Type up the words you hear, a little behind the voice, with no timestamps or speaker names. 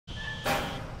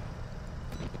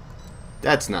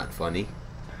That's not funny.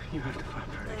 You have to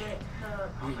find her.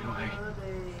 Only way.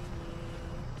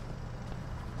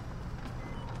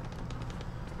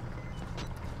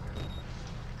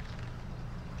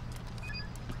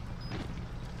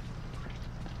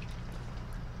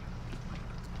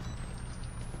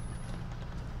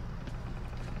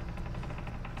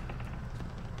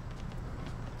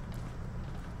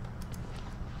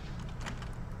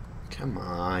 Come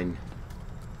on.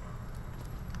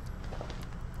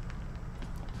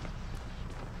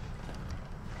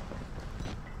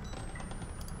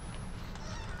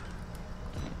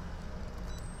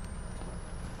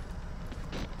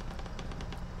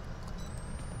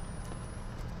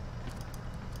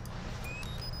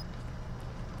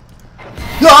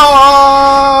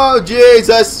 Oh,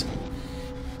 Jesus!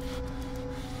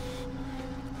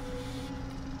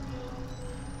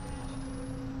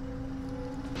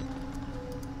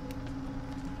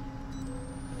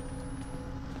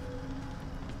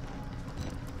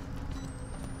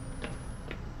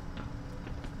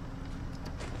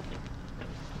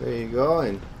 Where are you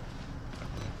going?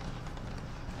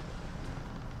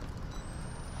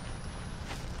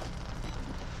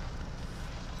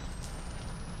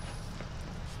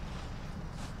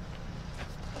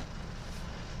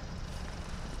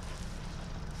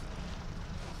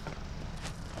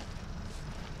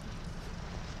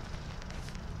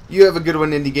 You have a good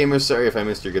one, indie gamer. Sorry if I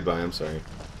missed your goodbye. I'm sorry.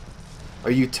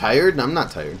 Are you tired? No, I'm not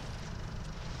tired.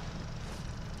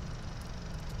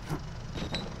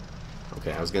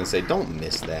 Okay, I was gonna say, don't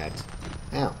miss that.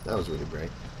 Ow, that was really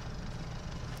bright.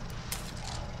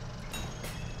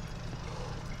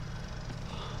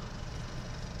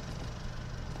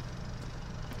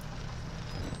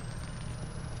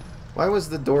 Why was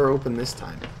the door open this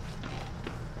time?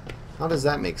 How does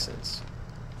that make sense?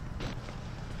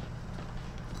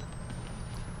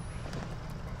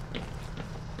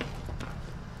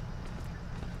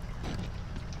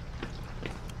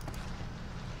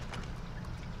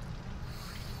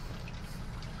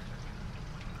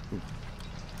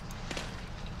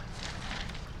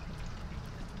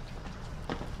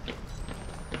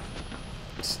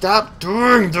 Stop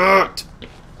doing that!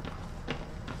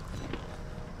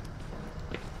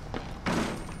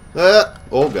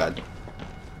 Oh god.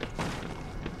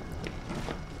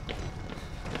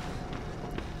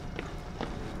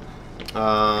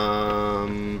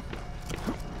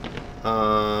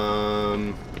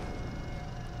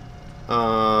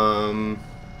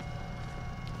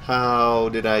 How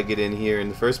did I get in here in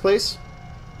the first place?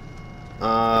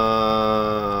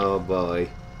 Oh boy.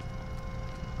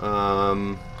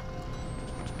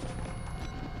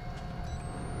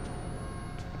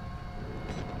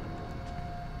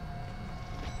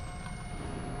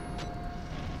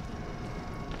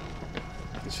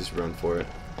 Let's just run for it.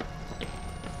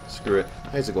 Screw it.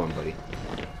 How's it going, buddy?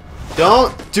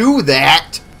 Don't do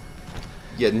that!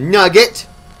 You nugget!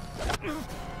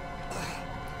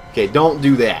 Okay, don't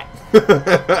do that.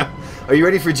 Are you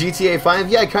ready for GTA 5?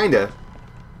 Yeah, kinda.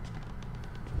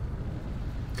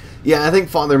 Yeah, I think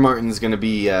Father Martin's gonna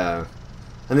be, I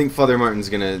think Father Martin's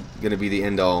gonna be the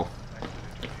end all.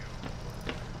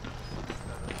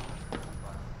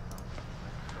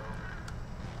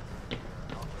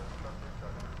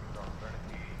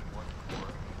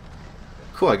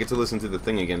 Cool, I get to listen to the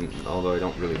thing again, although I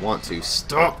don't really want to.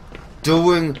 Stop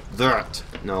doing that!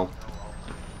 No.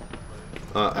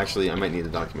 Actually, I might need the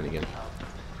document again.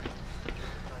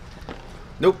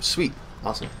 Nope, sweet.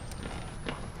 Awesome.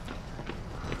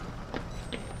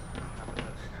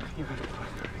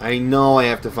 I know I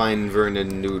have to find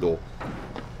Vernon Noodle.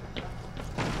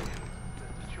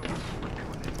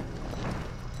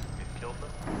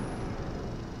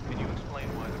 Can you explain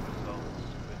why the results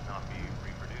could not be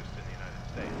reproduced in the United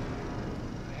States?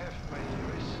 I have my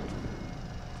theories.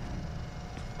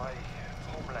 My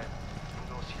homeland in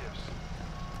those years.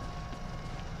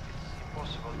 It's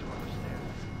impossible to understand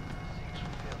things we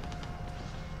feel.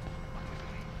 What we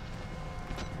believe.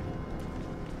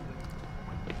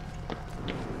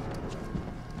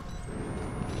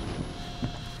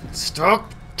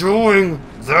 Stop doing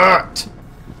that!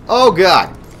 Oh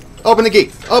god! Open the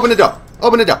gate! Open the door!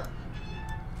 Open the door!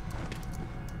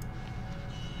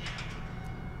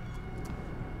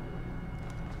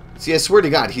 See, I swear to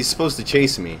God, he's supposed to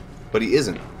chase me, but he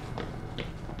isn't.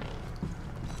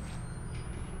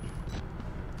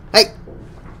 Hey!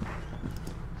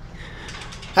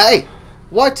 Hey!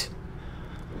 What?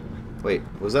 Wait,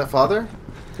 was that father?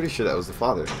 Pretty sure that was the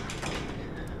father.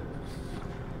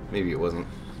 Maybe it wasn't.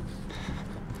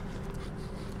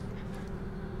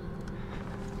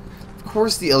 Of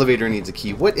course the elevator needs a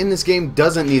key. What in this game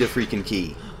doesn't need a freaking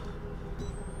key?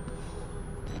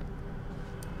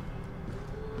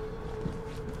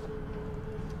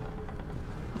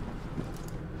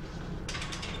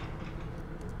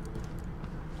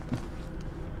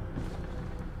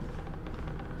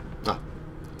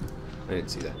 I didn't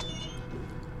see that.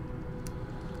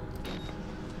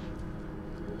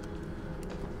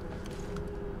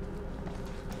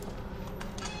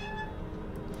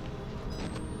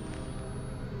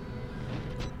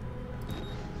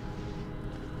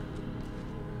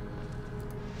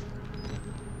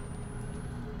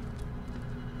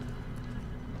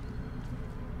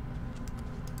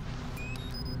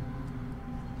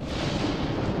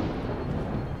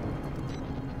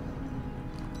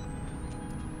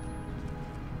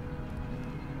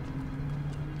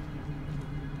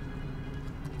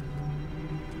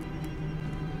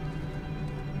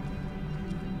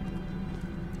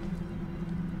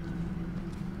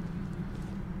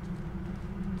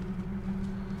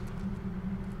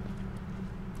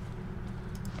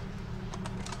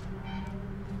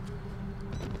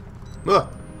 Ah.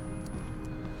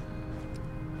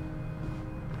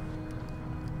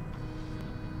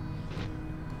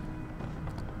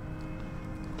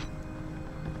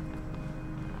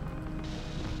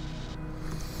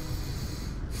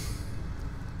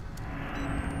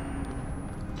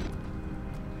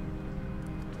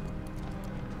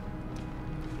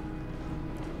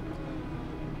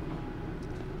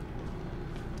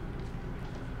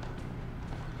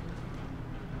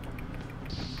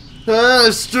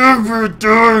 Stop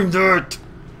doing that!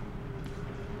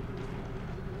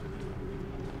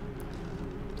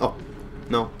 Oh,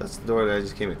 no, that's the door that I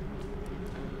just came in.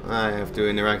 I have to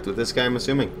interact with this guy, I'm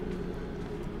assuming.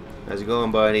 How's it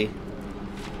going, buddy?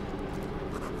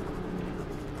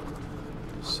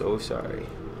 So sorry.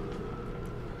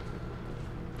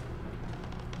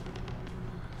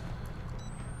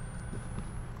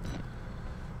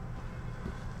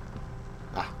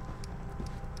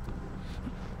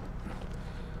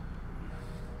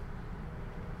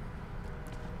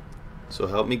 So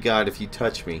help me God, if you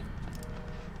touch me,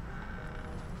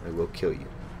 I will kill you.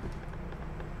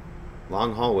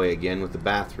 Long hallway again with the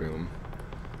bathroom.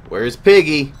 Where's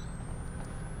Piggy?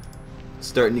 It's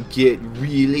starting to get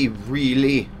really,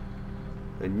 really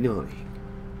annoying.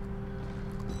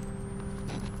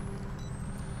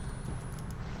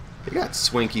 They got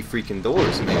swanky freaking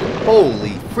doors, man.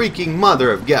 Holy freaking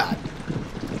mother of God.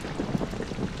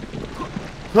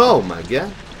 Oh my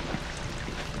God.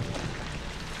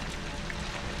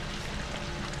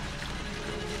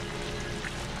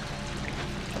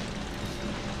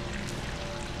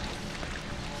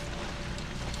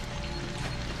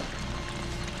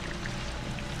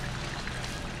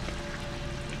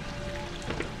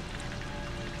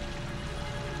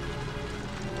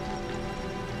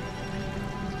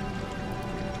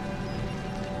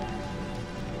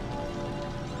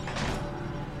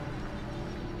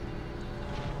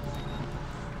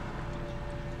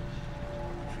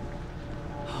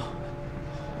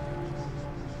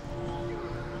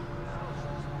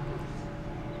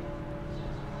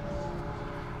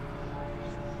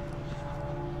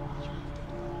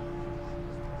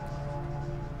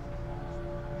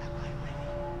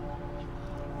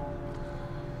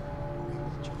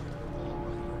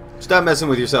 Stop messing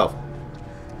with yourself.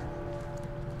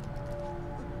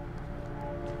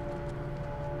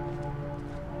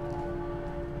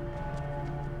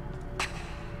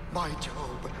 My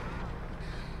Job,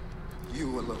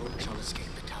 you alone shall escape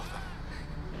to tell them.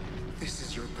 This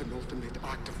is your penultimate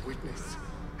act of witness.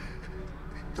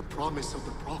 The promise of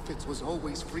the prophets was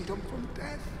always freedom from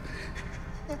death.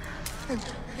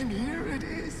 And here it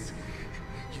is.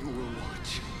 You will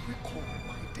watch and record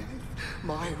my death,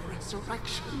 my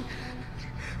resurrection.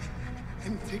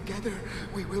 And together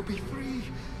we will be free.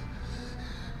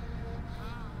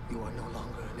 You are no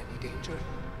longer in any danger.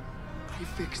 I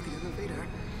fixed the elevator.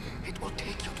 It will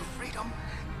take you to freedom.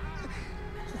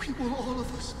 We will all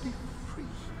of us be free.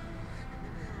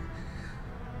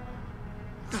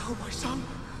 Now, my son.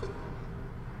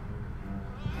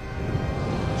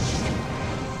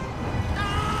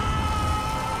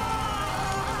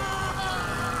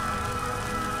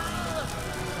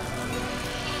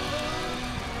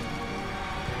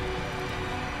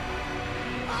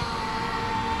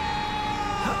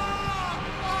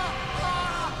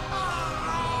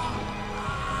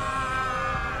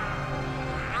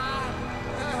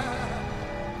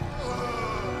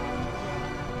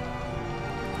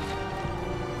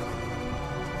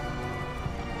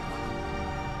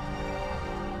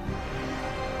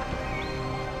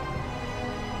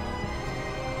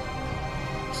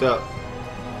 What's up?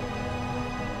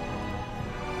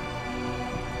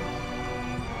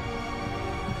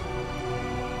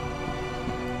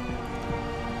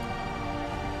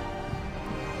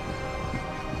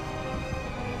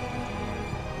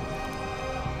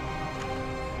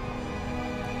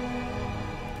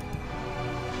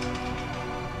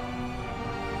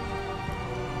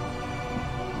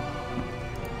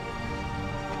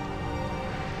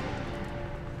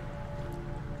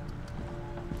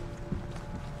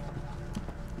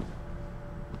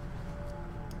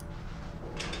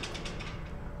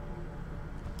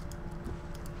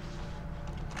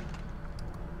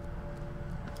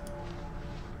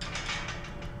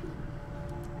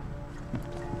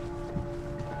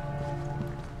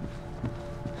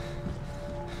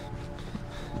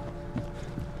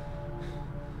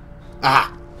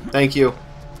 Ah! Thank you.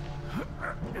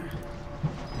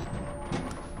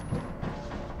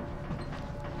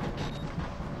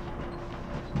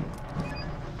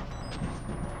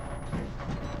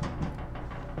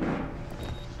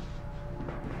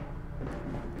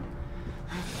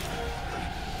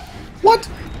 What?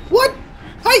 What?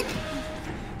 Hi!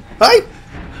 Hi!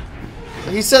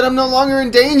 He said I'm no longer in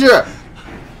danger!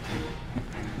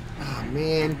 Oh,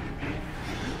 man.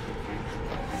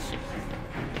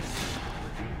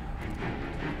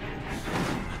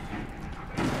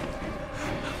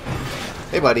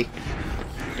 Hey, buddy.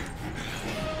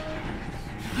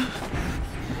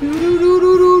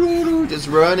 Just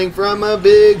running from a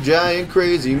big, giant,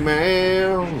 crazy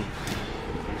man.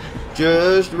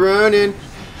 Just running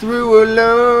through a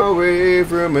long way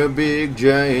from a big,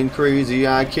 giant, crazy,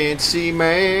 I can't see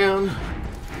man.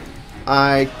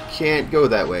 I can't go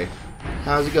that way.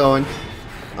 How's it going?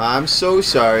 I'm so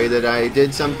sorry that I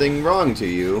did something wrong to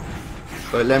you.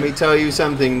 But let me tell you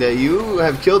something, that you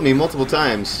have killed me multiple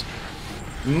times.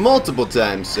 Multiple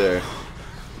times, sir.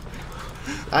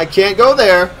 I can't go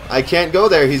there. I can't go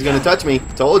there. He's gonna touch me.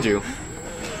 Told you.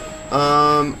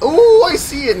 Oh, I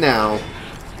see it now.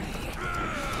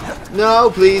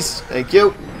 No, please. Thank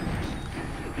you.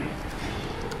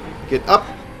 Get up.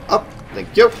 Up.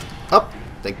 Thank you. Up.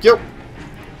 Thank you.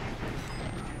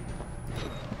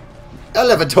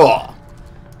 Elevator.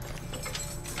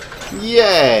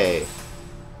 Yay.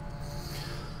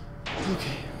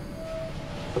 Okay.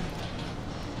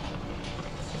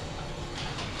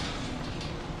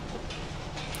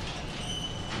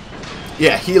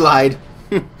 Yeah, he lied.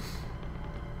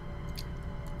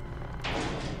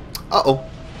 Uh-oh.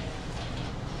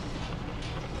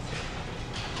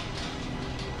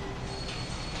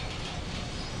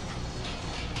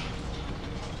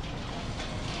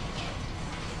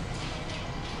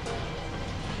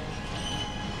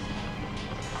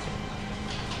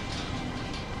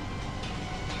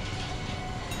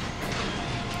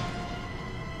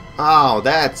 Oh,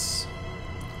 that's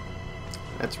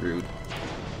rude.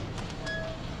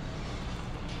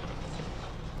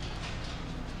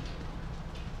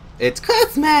 It's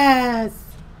Christmas!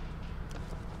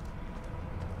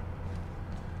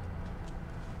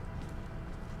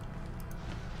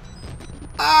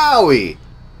 Owie!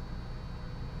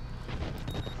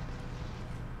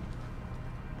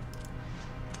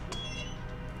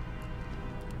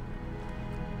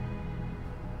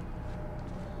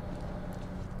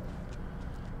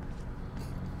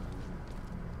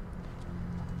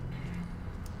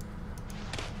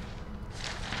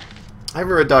 I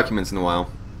haven't read documents in a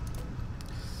while.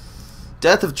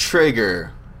 Death of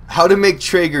Traeger. How to make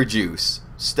Traeger juice.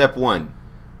 Step 1.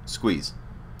 Squeeze.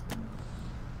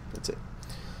 That's it.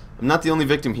 I'm not the only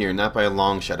victim here, not by a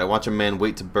long shot. I watch a man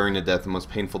wait to burn to death, the most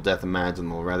painful death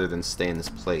imaginable, rather than stay in this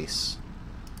place.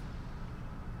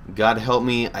 God help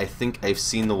me, I think I've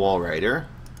seen the wall rider.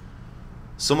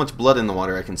 So much blood in the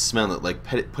water I can smell it, like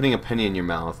putting a penny in your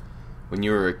mouth. When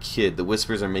you were a kid, the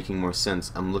whispers are making more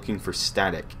sense. I'm looking for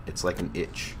static. It's like an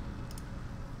itch.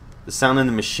 The sound in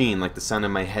the machine, like the sound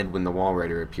in my head when the wall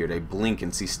rider appeared. I blink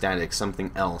and see static,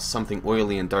 something else, something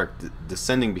oily and dark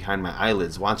descending behind my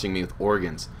eyelids, watching me with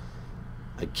organs.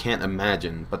 I can't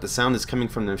imagine, but the sound is coming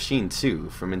from the machine too,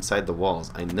 from inside the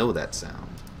walls. I know that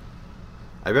sound.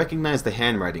 I recognize the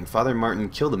handwriting. Father Martin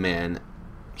killed a man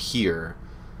here.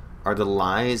 Are the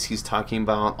lies he's talking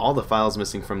about? All the files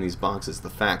missing from these boxes,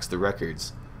 the facts, the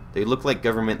records. They look like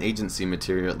government agency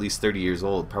material, at least 30 years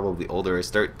old, probably older. I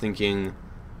start thinking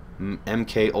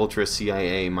MK Ultra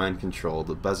CIA, mind control.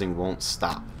 The buzzing won't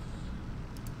stop.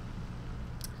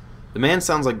 The man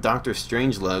sounds like Dr.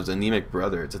 Strangelove's anemic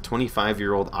brother. It's a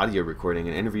 25-year-old audio recording,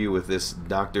 an interview with this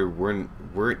Dr.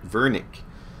 Wernick.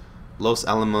 Los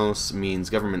Alamos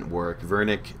means government work.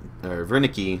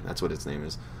 Wernicke, that's what his name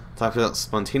is. Talks about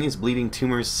spontaneous bleeding,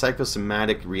 tumors,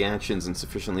 psychosomatic reactions, and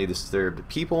sufficiently disturbed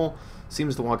people.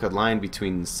 Seems to walk a line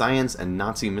between science and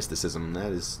Nazi mysticism.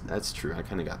 That's true. I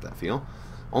kind of got that feel.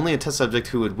 Only a test subject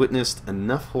who had witnessed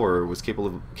enough horror was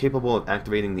capable of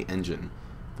activating the engine,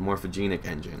 the morphogenic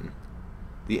engine.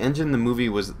 The engine the movie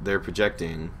was they're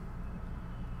projecting.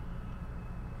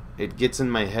 It gets in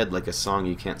my head like a song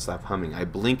you can't stop humming. I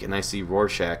blink and I see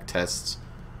Rorschach tests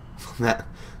that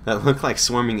look like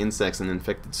swarming insects and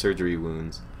infected surgery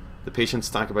wounds. The patients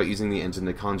talk about using the engine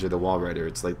to conjure the wall rider.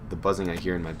 It's like the buzzing I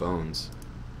hear in my bones.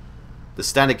 The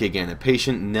static again. A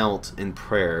patient knelt in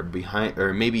prayer behind,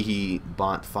 or maybe he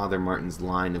bought Father Martin's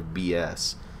line of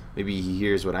BS. Maybe he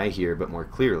hears what I hear, but more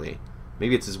clearly.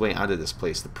 Maybe it's his way out of this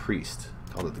place. The priest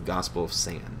called it the Gospel of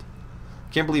Sand.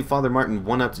 Can't believe Father Martin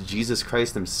one-upped Jesus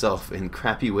Christ himself in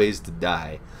crappy ways to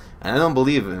die. And I don't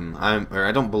believe him.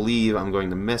 I don't believe I'm going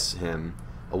to miss him.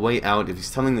 A way out. If he's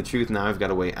telling the truth, now I've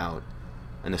got a way out.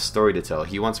 And a story to tell.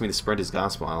 He wants me to spread his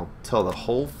gospel. I'll tell the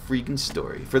whole freaking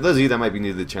story. For those of you that might be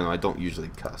new to the channel, I don't usually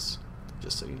cuss.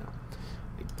 Just so you know.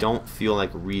 I don't feel like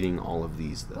reading all of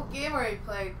these, though. What game are you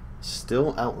playing?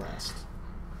 Still Outlast.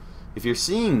 If you're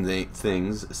seeing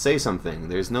things, say something.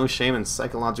 There's no shame in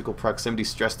psychological proximity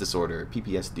stress disorder,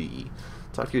 PPSD.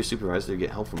 Talk to your supervisor to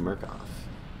get help from Murkoff.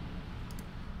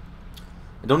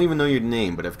 I don't even know your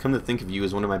name, but I've come to think of you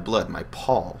as one of my blood, my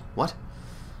Paul. What?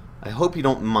 I hope you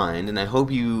don't mind, and I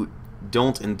hope you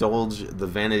don't indulge the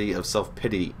vanity of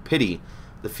self-pity.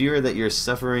 The fear that your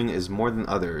suffering is more than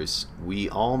others. We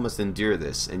all must endure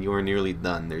this, and you are nearly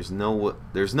done. There's no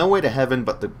way to heaven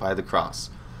but by the cross.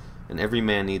 And every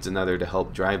man needs another to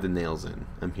help drive the nails in.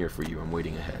 I'm here for you. I'm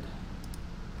waiting ahead.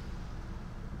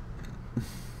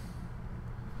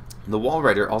 The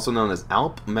Walrider, also known as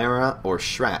Alp, Mara, or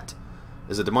Schrat,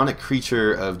 is a demonic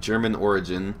creature of German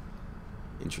origin.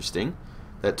 Interesting.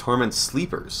 That torments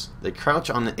sleepers. They crouch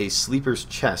on a sleeper's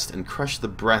chest and crush the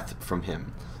breath from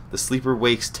him. The sleeper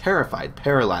wakes terrified,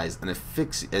 paralyzed, and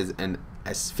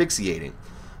asphyxiating.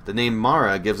 The name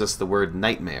Mara gives us the word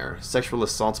nightmare. Sexual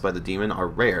assaults by the demon are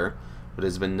rare, but it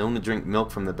has been known to drink milk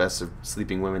from the breasts of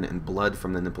sleeping women and blood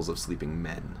from the nipples of sleeping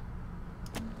men.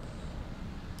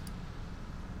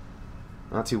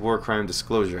 Nazi War Crime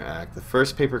Disclosure Act. The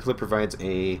first paperclip provides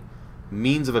a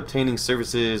means of obtaining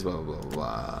services, blah, blah,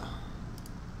 blah.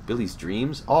 Billy's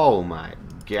Dreams? Oh my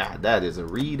god, that is a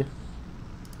read.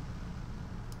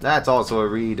 That's also a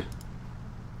read.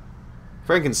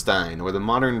 Frankenstein, or the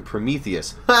Modern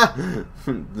Prometheus. Ha!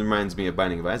 Reminds me of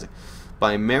Binding of Isaac.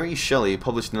 By Mary Shelley,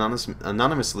 published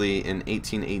anonymously in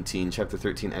 1818, Chapter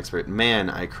 13, Expert. Man,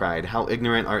 I cried, how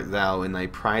ignorant art thou in thy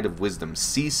pride of wisdom.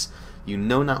 Cease, you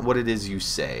know not what it is you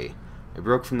say. I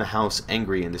broke from the house,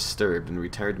 angry and disturbed, and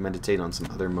retired to meditate on some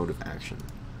other mode of action.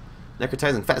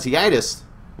 Necrotizing fasciitis.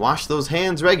 Wash those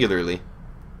hands regularly.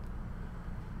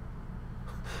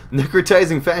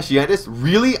 Necrotizing fasciitis?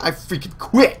 Really? I freaking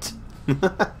quit!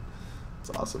 That's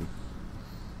awesome.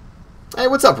 Hey,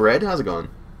 what's up, Red? How's it going?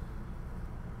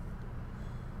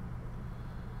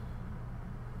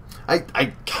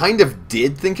 I kind of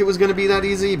did think it was going to be that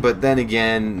easy, but then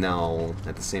again, no.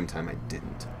 At the same time, I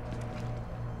didn't.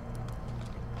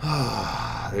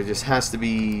 There just has to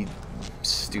be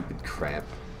stupid crap.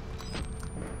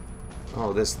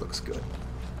 Oh, this looks good.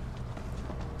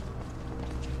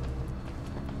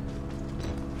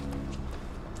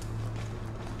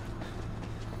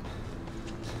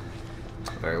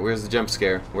 Alright, where's the jump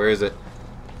scare? Where is it?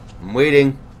 I'm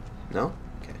waiting. No?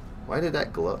 Okay. Why did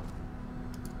that glow?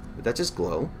 Did that just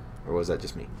glow? Or was that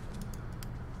just me?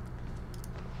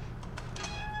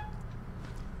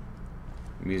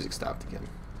 Music stopped again.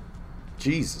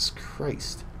 Jesus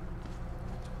Christ.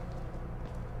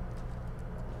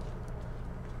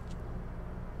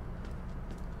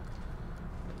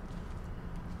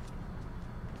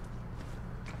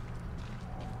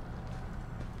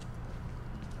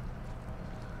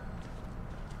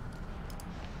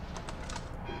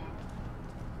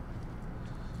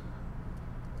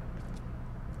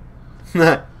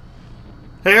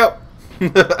 Help!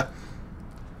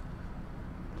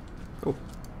 Oh.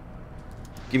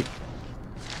 Give me.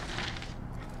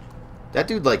 That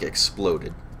dude, like,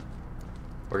 exploded.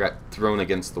 Or got thrown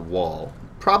against the wall.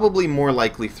 Probably more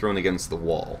likely thrown against the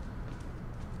wall.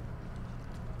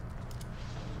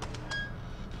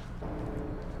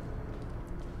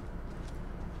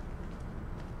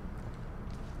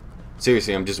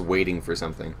 Seriously, I'm just waiting for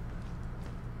something.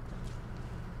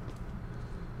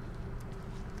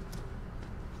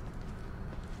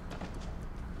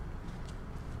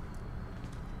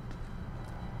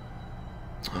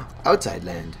 Outside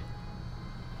land.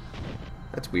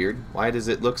 That's weird. Why does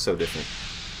it look so different?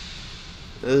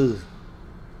 Ugh.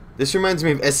 This reminds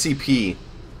me of SCP.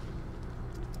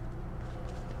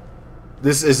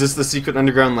 Is this the Secret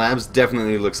Underground Labs?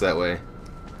 Definitely looks that way.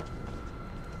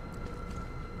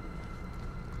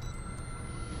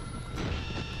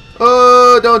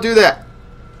 Oh, don't do that.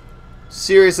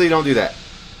 Seriously, don't do that.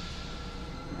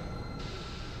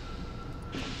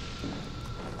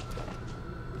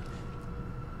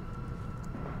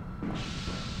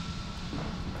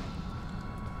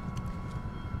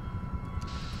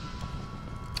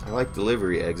 I like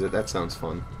delivery exit. That sounds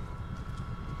fun.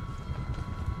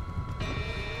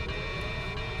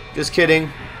 Just kidding.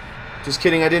 Just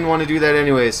kidding. I didn't want to do that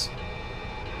anyways.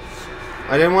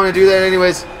 I didn't want to do that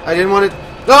anyways. I didn't want to...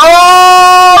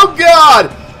 Oh,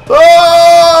 God!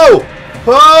 Oh!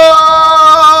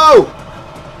 Oh!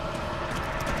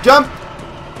 Jump!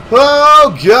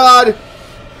 Oh, God!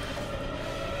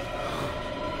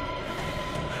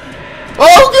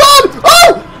 Oh, God!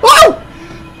 Oh! Oh!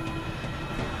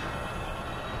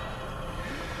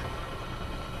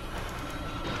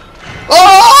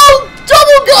 Oh!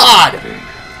 Double God!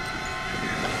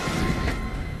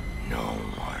 No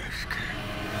more escape.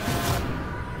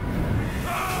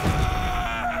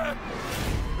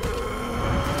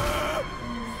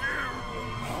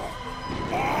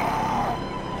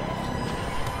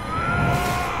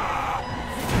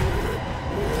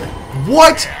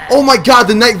 What? Oh my God,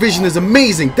 the night vision is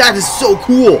amazing. That is so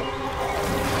cool.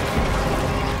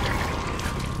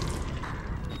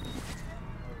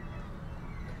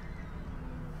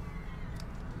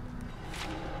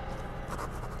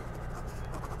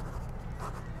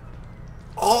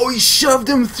 Oh, he shoved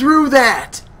him through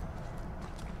that.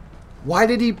 Why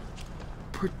did he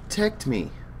protect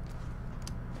me?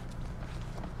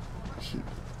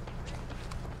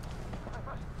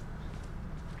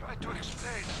 Try to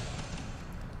explain.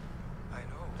 I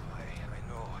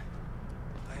know.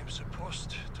 I am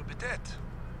supposed to be dead.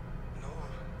 No,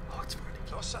 Oh, it's burning.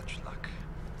 no such luck.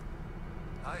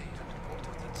 I am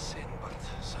older than sin, but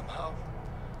somehow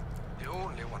the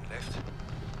only one left.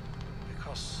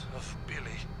 Because of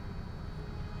Billy.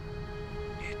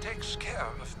 He takes care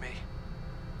of me.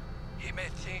 He may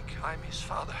think I'm his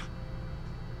father.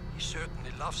 He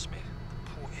certainly loves me,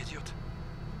 the poor idiot.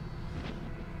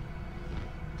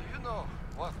 Do you know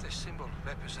what this symbol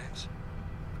represents?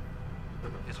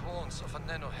 It warns of a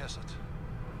nanohazard.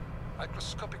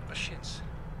 Microscopic machines.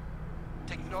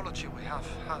 Technology we have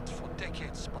had for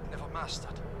decades but never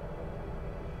mastered.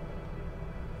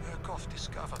 Murkoff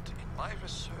discovered in my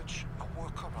research a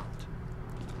workaround.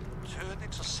 Turning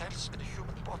the cells in the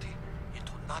human body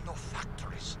into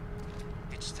nanofactories.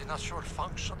 It's the natural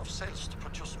function of cells to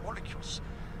produce molecules,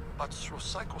 but through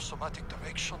psychosomatic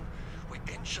direction, we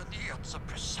engineered the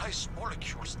precise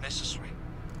molecules necessary.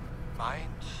 Mind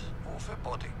over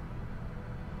body.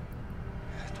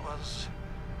 It was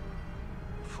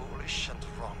foolish and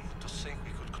wrong to think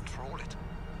we could control it.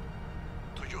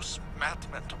 To use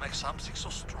madmen to make something so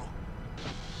strong.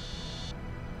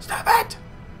 Stop it!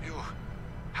 You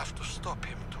have to stop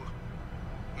him to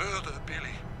murder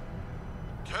Billy.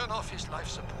 Turn off his life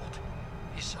support,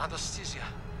 his anesthesia.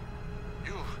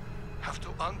 You have to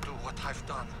undo what I've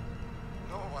done.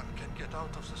 No one can get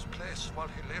out of this place while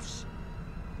he lives.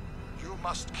 You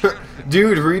must kill him.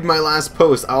 Dude, read my last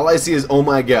post. All I see is, oh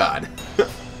my God.